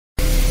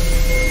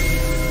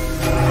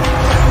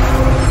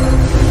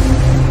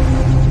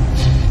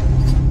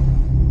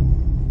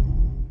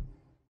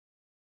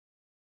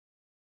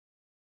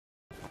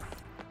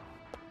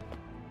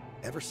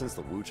ever since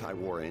the Wuchai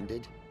War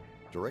ended,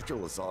 Director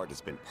Lazard has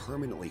been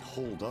permanently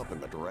holed up in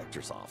the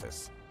director's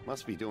office.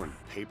 Must be doing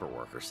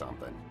paperwork or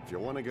something. If you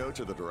want to go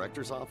to the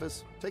director's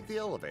office, take the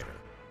elevator.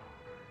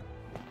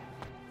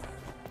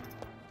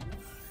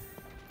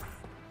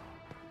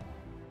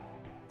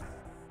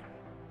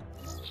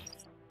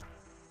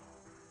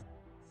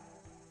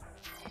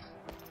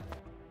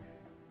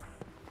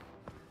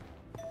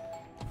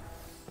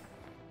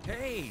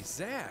 Hey,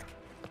 Zack!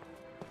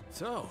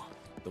 So,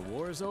 the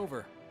war is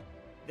over.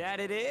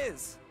 That it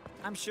is!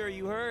 I'm sure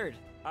you heard.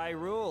 I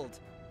ruled.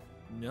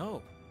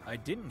 No, I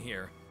didn't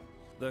hear.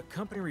 The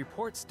company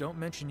reports don't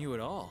mention you at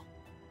all.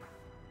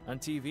 On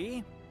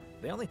TV,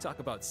 they only talk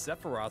about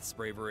Sephiroth's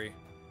bravery.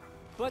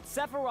 But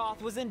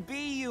Sephiroth was in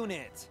B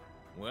Unit!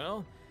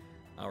 Well,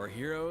 our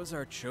heroes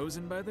are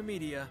chosen by the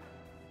media.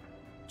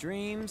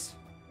 Dreams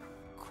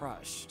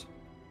crushed.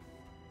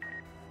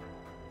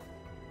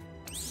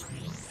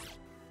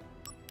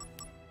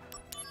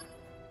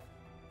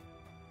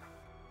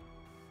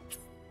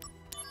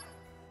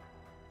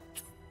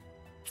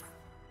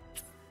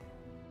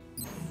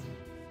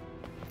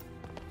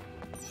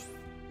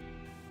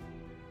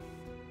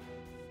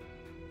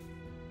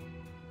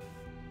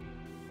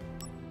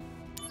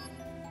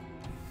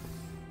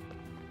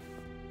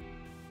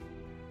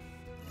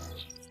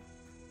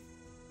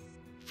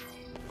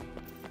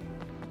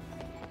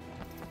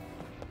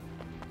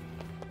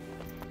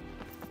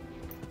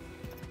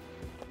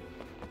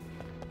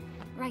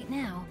 Right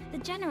now, the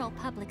general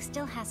public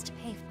still has to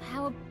pay for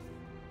how...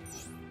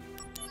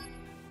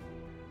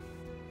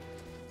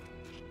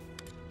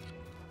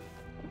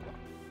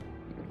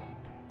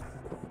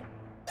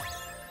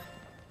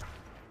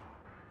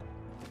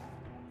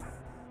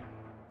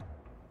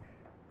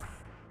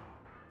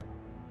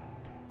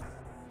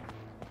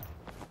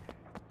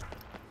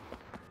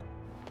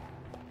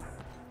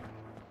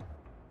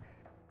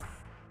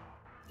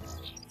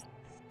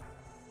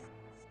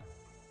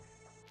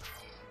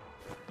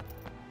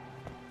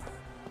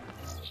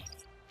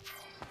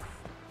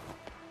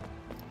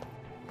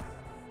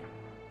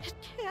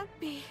 Can't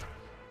be.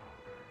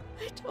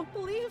 I don't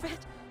believe it.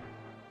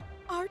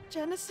 Our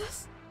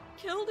Genesis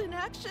killed in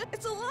action.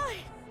 It's a lie.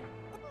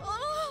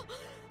 Oh!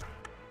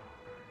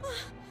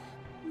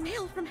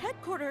 Mail from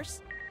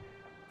headquarters.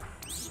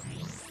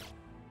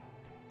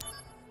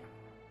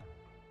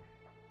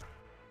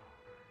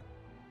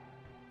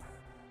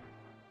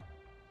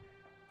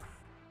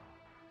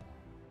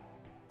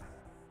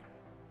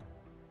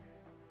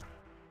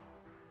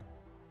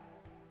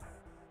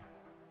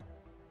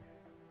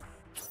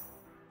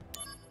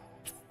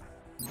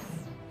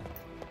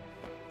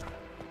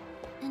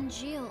 And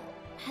Jill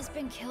has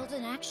been killed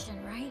in action,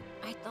 right?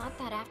 I thought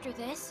that after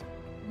this,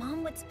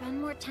 Mom would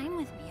spend more time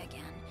with me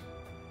again.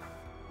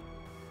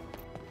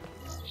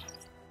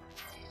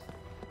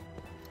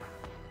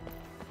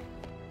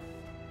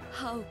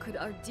 How could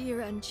our dear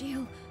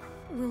Angeal...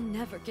 We'll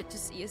never get to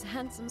see his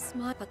handsome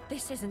smile, but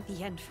this isn't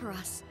the end for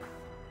us.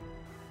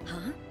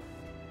 Huh?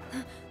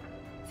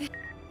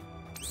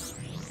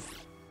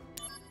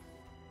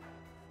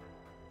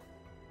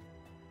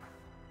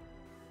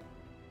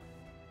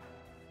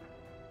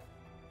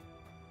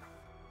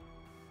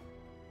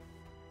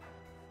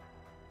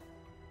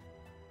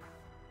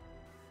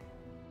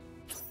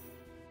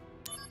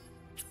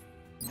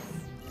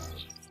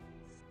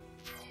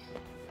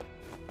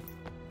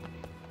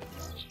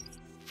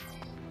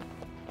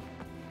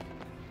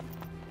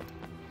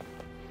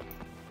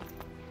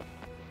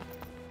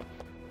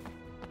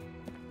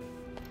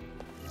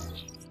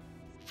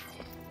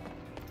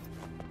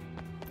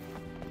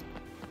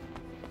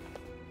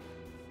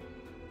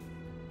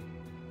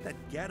 That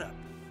getup.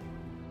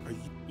 Are you...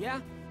 Yeah?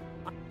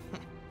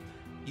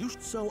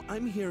 So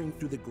I'm hearing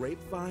through the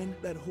grapevine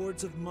that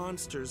hordes of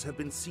monsters have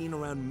been seen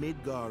around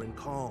Midgar and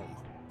Calm.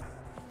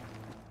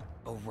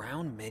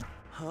 Around Mid...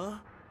 Huh?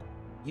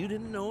 You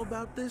didn't know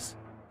about this?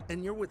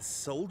 And you're with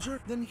Soldier?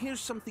 Then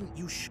here's something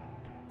you should...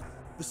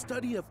 The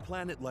study of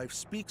planet life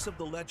speaks of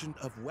the legend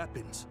of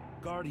weapons,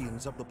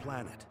 guardians of the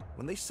planet.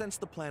 When they sense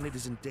the planet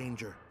is in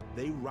danger,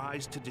 they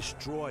rise to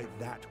destroy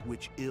that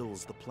which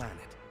ills the planet.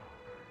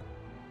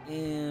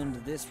 And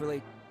this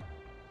relate...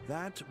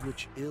 That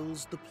which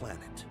ills the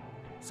planet.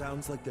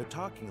 Sounds like they're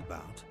talking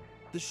about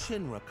the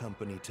Shinra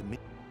Company to me.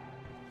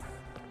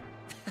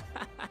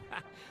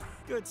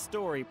 Good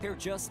story. They're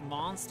just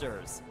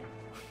monsters.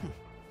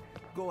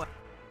 Go ahead.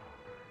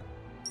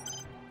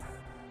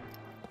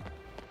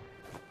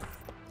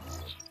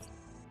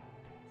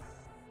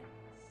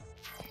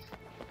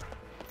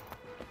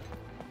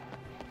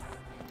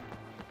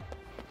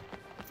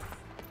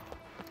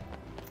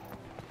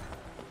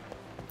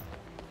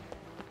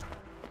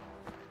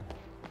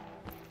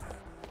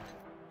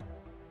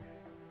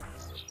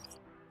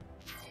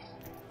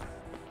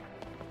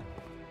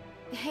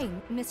 Hey,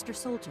 Mr.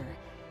 Soldier.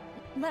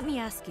 Let me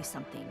ask you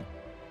something.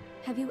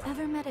 Have you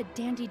ever met a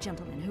dandy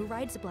gentleman who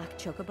rides a black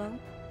chocobo?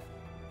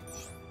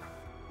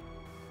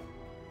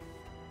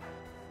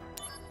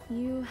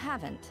 You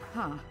haven't,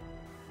 huh?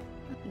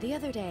 The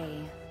other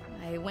day,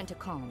 I went to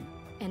Calm,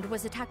 and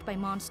was attacked by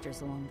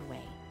monsters along the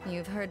way.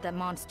 You've heard that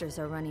monsters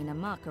are running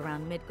amok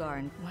around Midgar,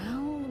 and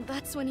well,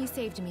 that's when he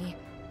saved me.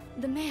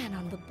 The man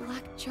on the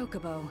black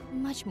chocobo,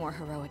 much more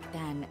heroic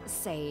than,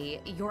 say,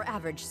 your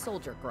average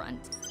soldier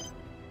grunt.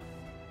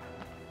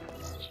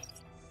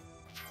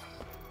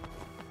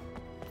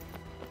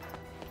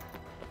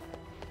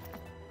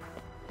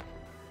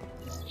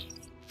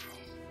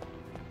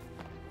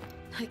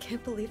 I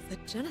can't believe the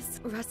Genesis.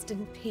 Rest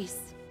in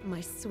peace,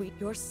 my sweet.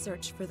 Your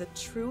search for the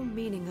true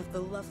meaning of the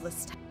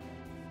loveless.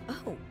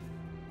 Oh,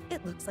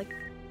 it looks like.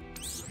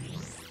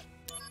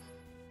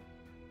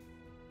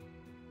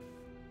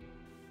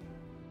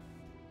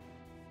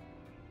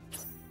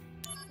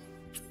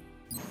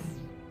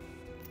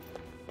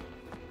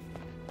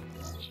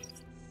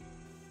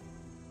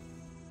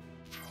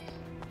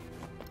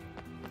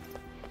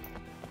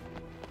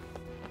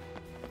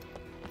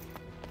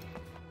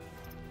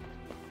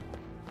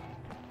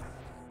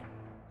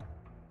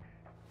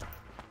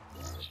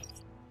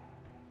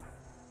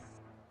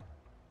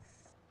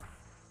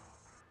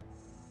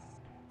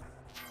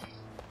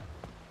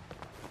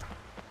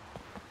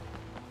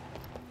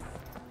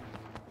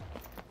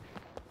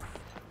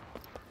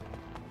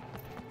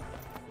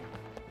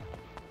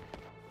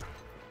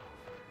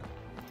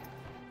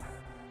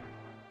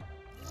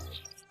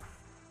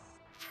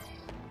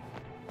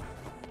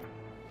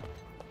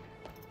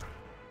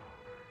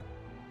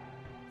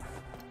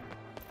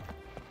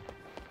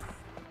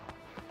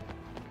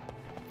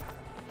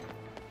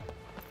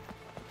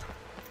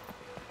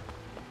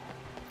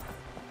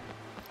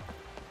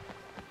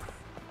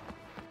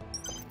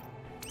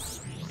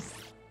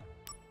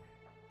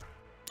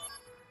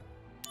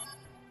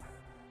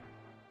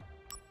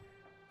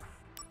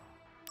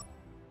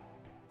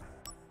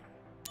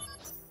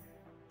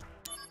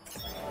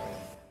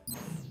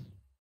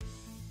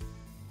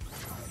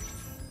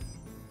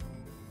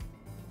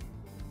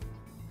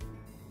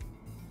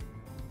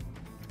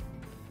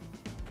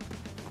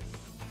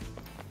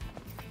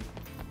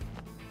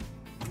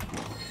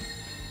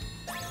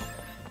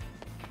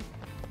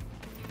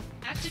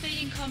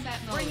 Activating combat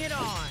mode. Bring it on!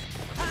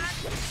 Hot!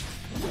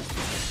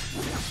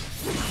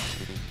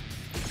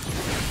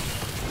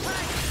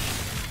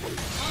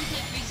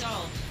 Conflict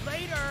resolved.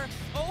 Later!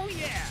 Oh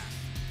yeah!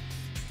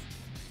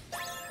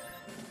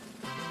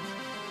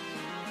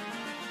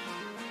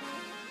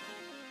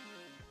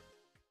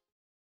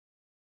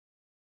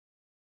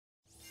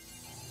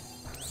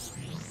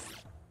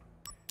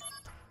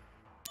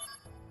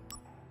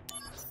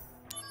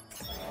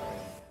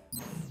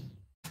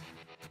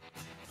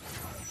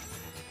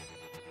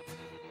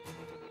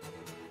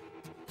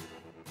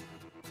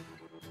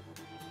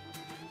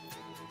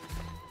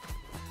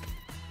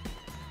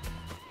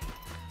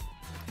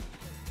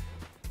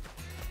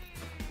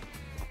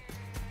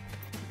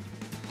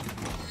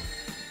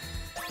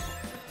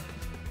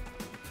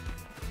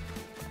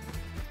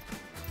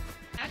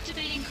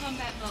 Activating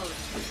combat mode.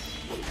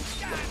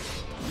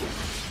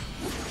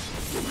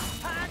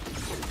 Hot!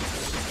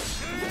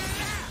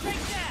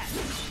 Take that!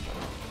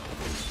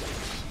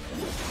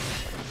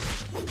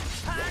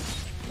 Hot!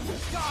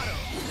 Got him!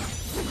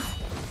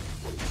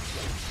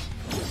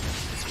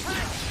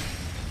 Hot!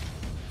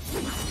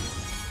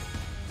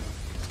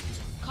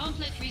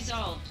 Conflict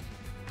resolved.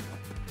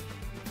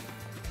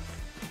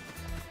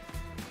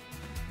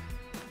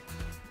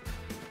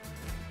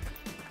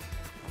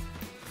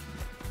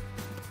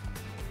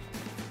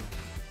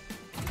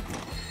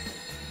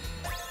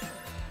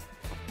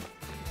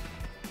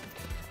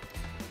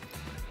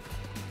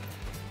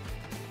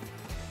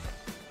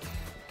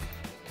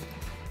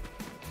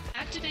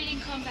 Activating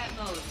combat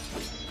mode.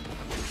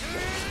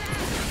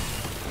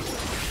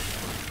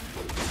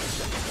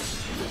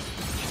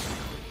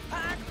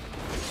 Hot!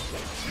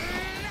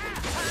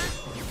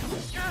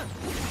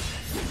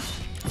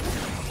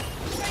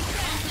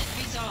 Conflict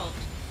resolved.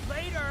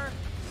 Later!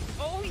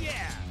 Oh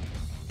yeah!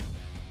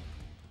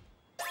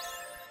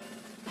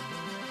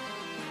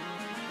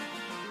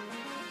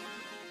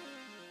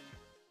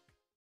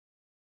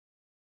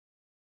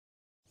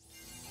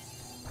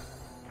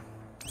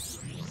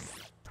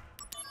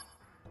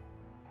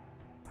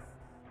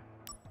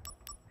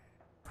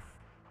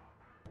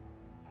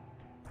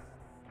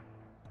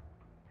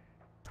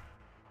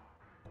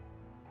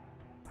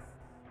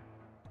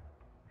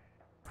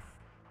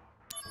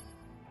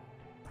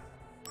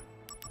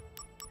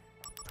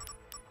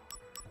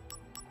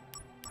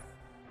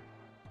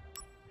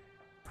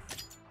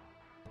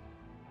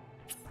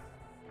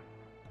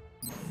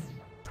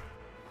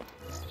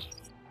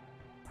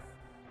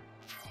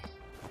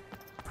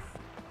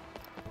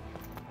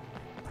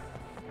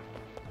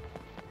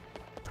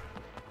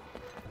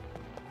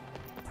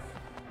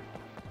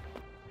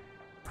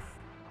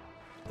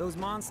 Those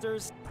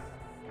monsters?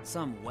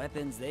 Some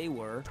weapons they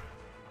were.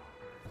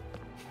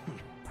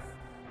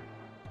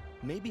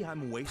 Maybe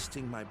I'm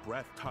wasting my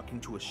breath talking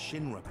to a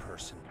Shinra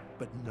person,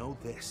 but know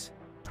this.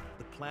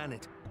 The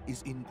planet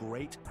is in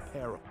great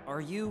peril. Are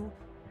you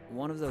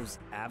one of those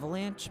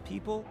avalanche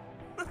people?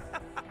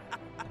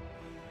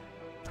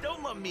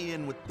 Don't let me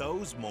in with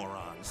those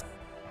morons.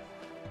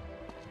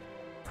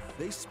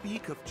 They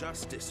speak of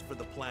justice for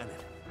the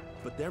planet,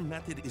 but their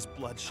method is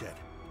bloodshed.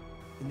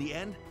 In the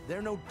end,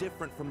 they're no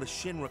different from the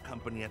Shinra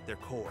company at their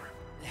core.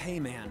 Hey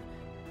man,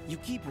 you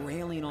keep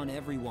railing on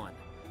everyone,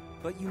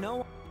 but you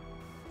know...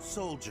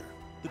 Soldier,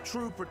 the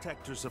true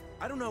protectors of...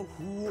 I don't know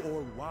who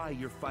or why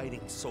you're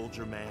fighting,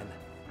 Soldier Man.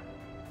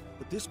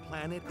 But this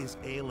planet is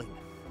ailing,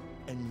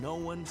 and no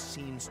one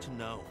seems to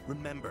know.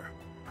 Remember,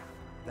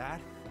 that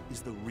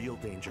is the real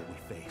danger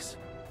we face.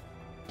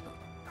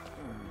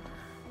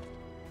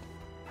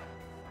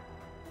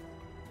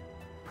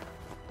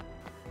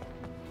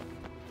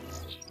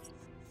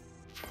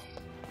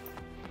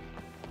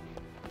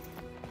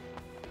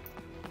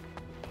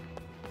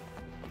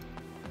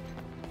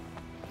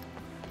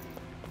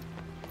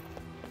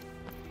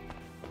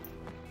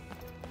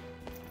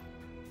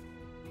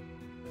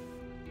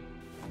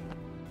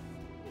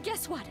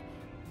 Guess what?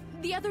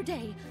 The other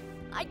day,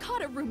 I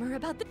caught a rumor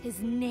about his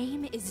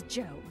name is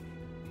Joe,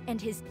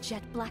 and his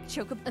jet black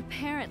chocobo.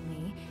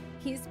 Apparently,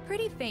 he's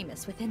pretty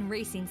famous within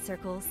racing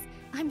circles.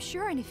 I'm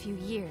sure in a few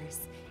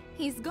years,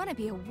 he's gonna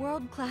be a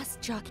world-class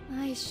jockey.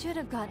 I should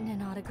have gotten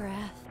an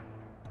autograph.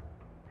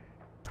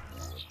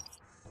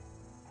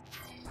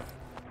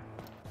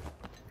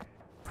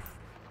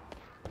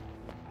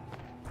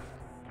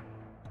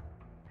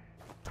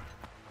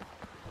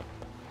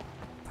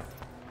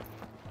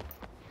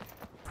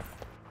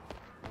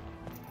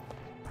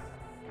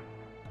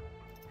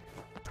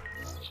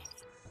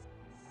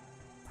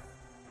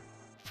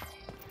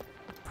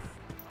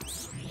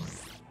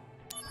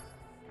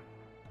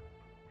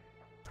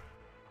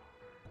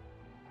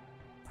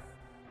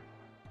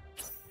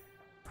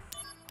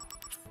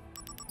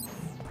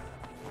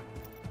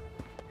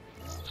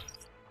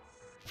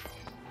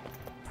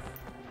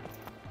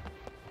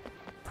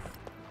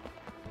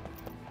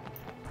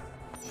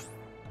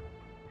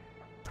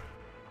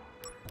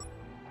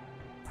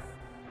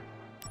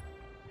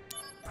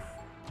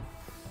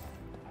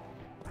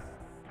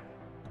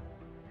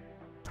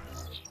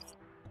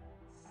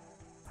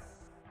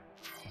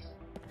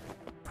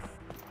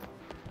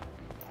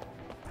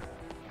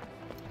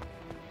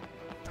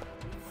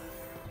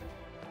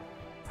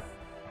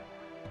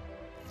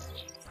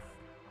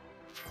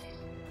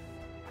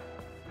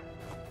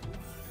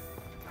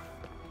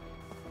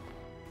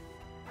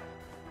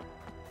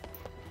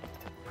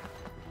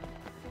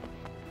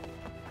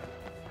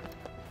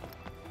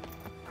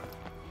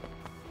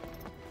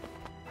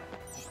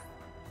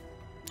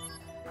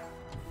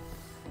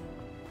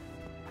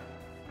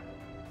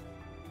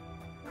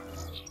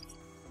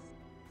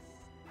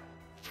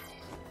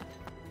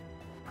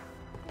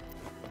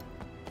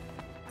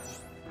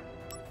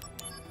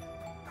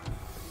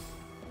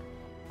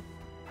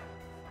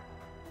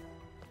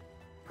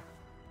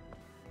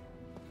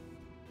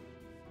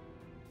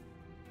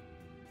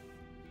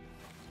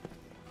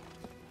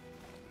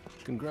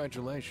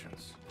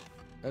 Congratulations.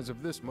 As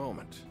of this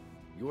moment,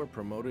 you are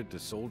promoted to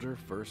Soldier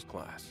First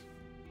Class.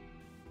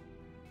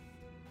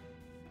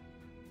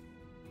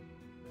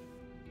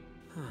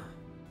 Huh.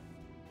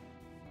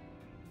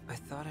 I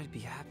thought I'd be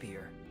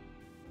happier.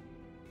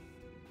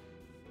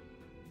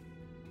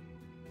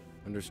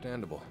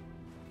 Understandable.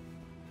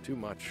 Too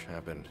much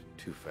happened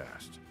too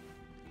fast.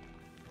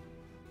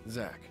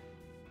 Zack,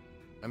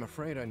 I'm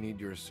afraid I need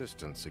your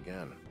assistance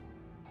again.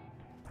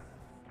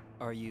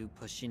 Are you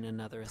pushing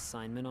another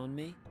assignment on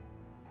me?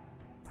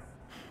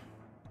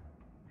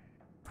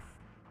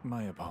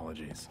 My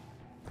apologies.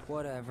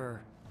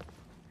 Whatever.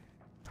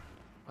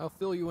 I'll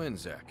fill you in,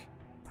 Zack.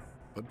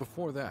 But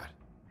before that,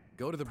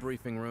 go to the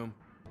briefing room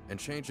and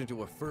change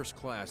into a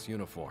first-class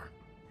uniform.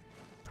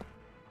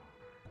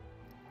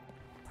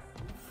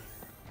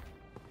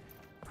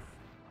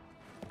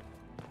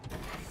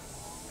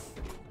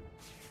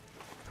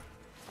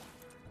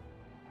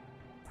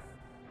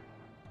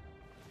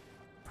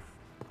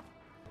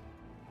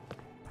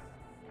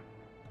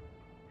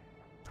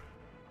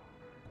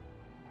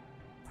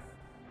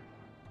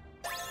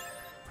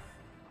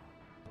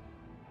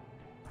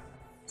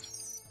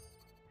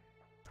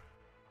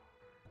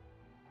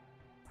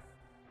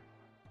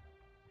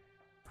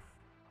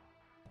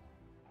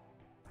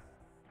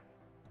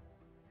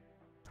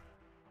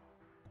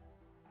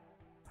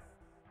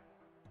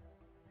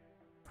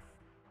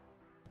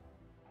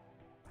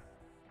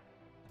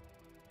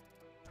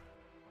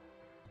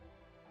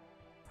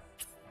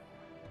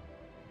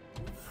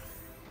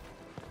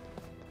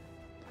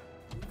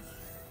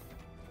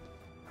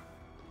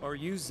 Are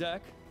you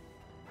Zack?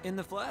 In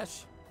the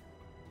flesh.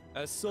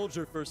 As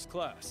Soldier First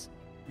Class,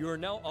 you are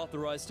now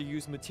authorized to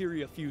use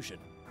Materia Fusion.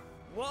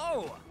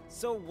 Whoa!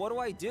 So what do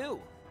I do?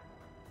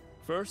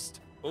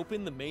 First,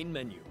 open the main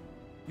menu.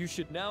 You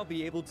should now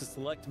be able to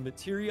select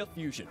Materia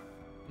Fusion.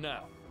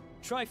 Now,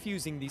 try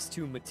fusing these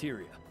two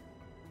materia.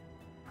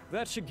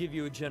 That should give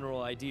you a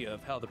general idea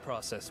of how the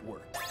process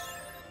works.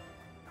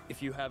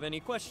 If you have any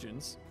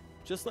questions,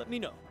 just let me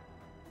know.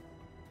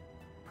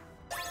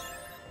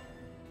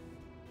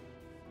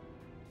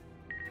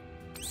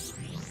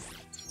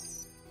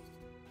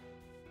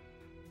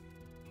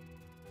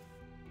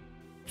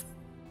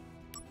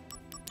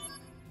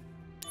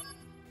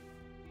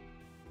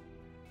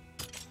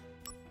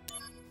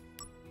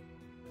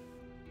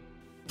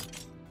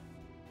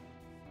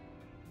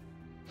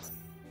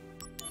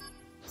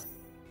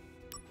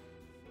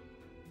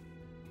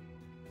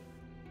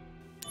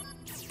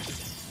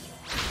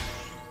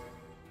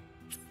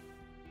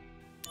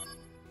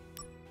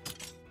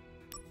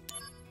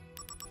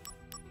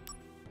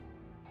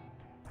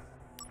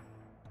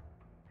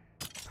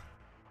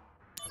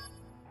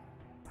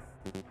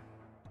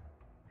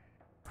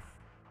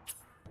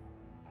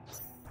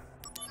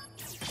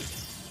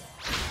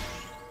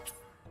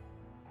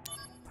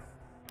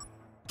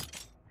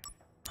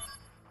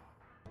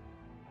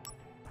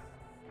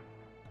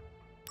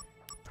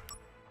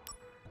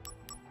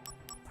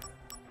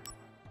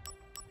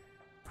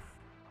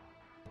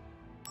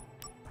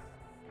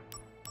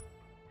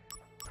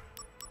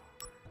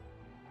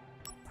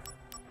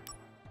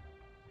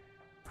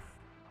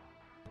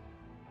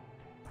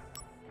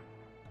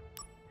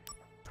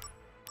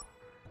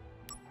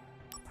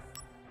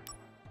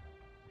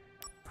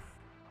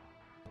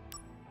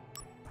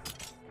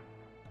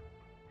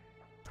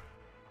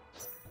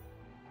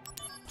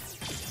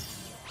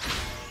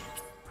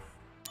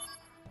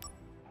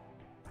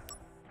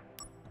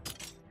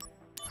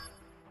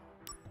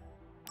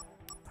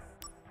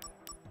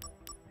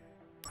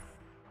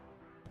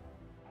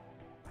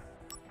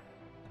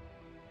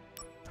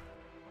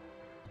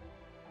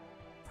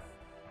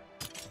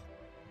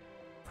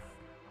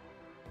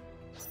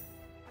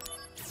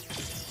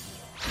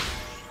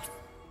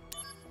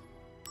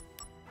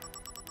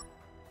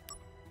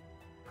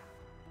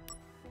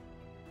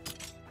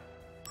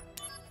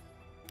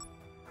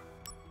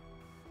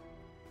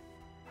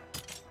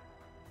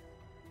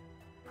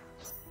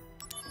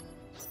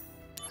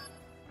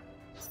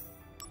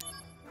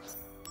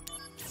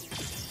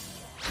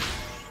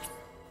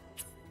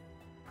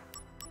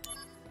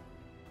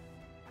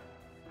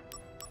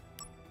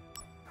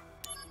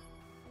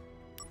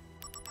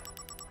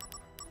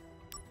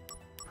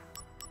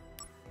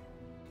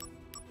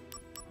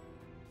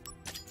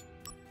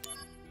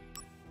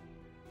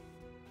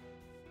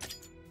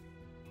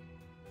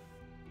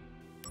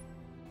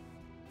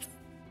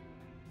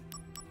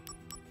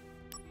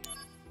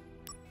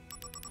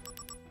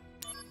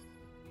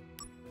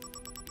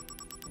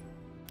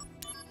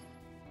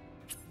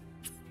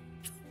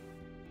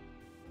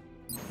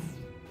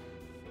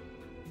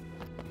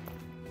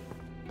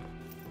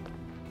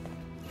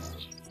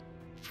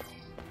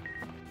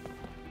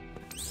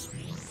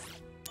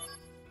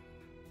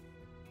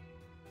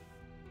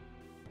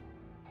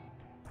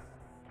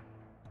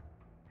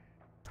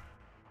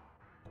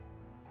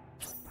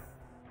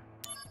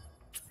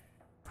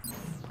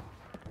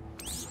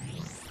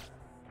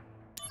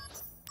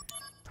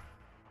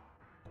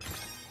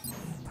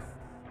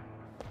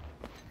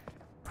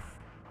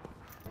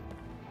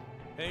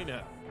 Hey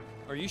now,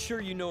 are you sure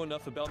you know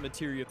enough about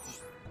materia?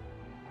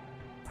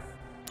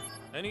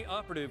 Any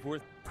operative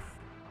worth...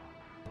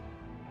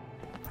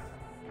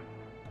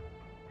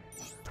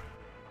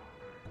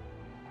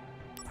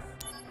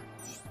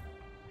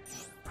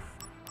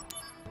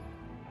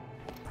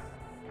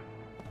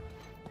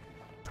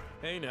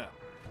 Hey now.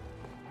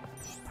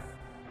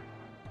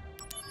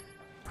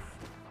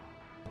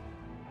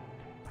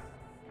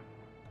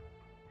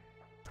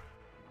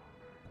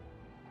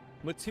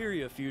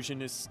 Materia fusion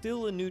is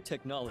still a new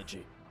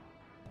technology.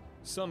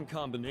 Some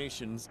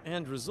combinations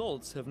and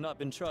results have not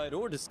been tried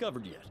or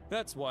discovered yet.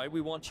 That's why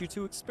we want you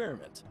to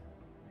experiment.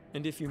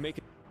 And if you make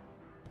it...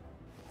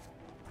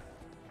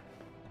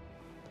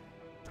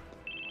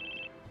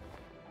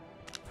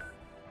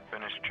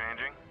 Finished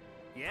changing?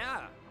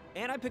 Yeah,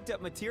 and I picked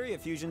up materia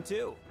fusion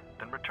too.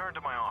 Then return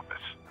to my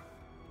office.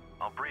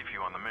 I'll brief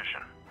you on the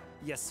mission.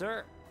 Yes,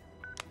 sir.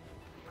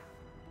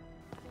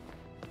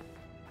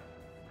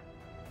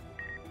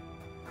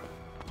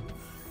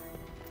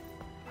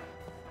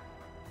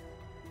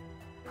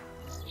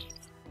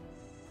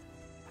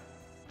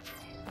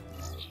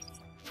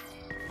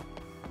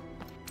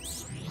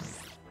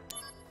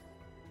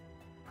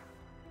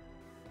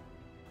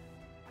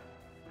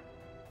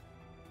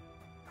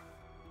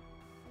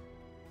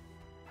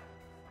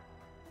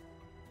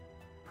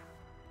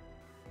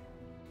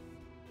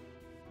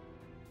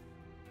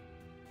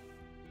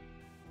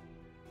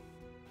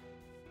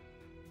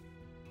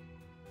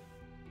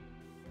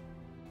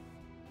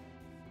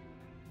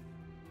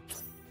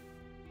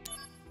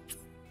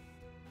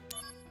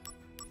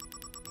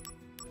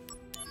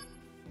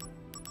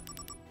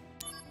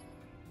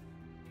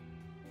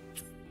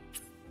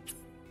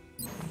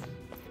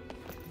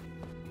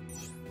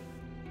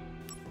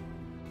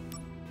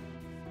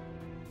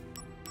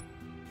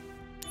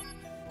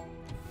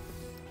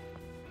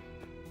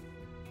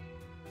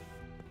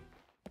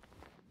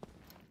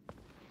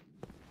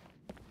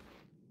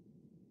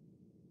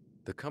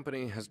 The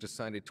company has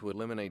decided to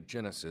eliminate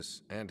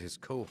Genesis and his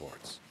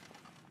cohorts.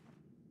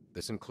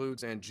 This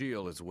includes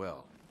Angeal as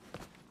well.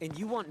 And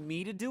you want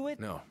me to do it?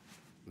 No,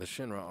 the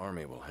Shinra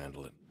army will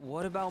handle it.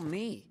 What about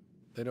me?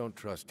 They don't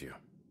trust you.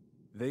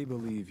 They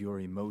believe your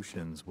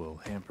emotions will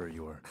hamper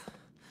your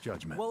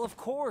judgment. Well, of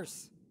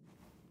course.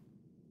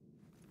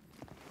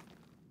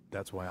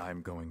 That's why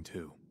I'm going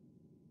too.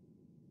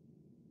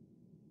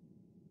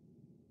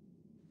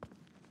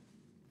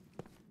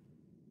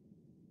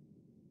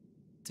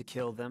 To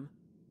kill them?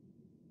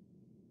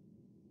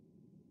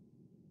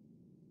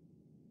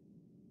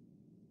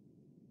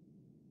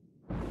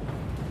 An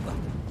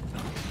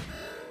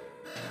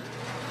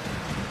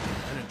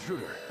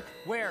intruder.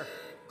 Where?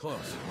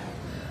 Close.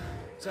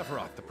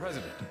 Sephiroth, the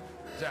president.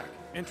 Zack,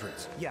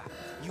 entrance. Yeah,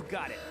 you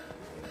got it.